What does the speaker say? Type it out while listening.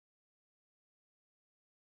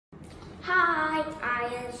Hi,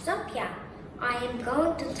 I am Sophia. I am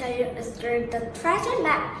going to tell you a story, The Treasure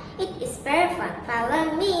Map. It is very fun.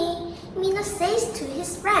 Follow me. Mina says to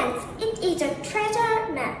his friends, it is a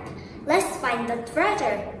treasure map. Let's find the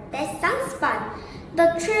treasure. That sounds fun.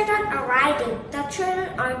 The children are riding. The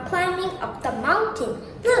children are climbing up the mountain.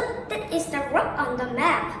 Look, that is the rock on the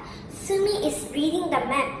map. Sumi is reading the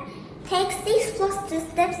map. Take 6 plus 2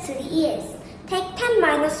 steps to the east. Take 10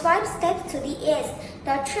 minus 5 steps to the east.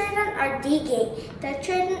 The children are digging. The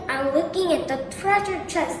children are looking at the treasure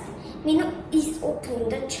chest. Mina is opening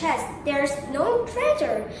the chest. There is no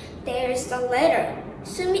treasure. There is a letter.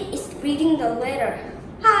 Sumi is reading the letter.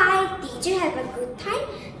 Hi, did you have a good time?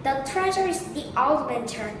 The treasure is the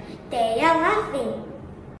adventure. They are laughing.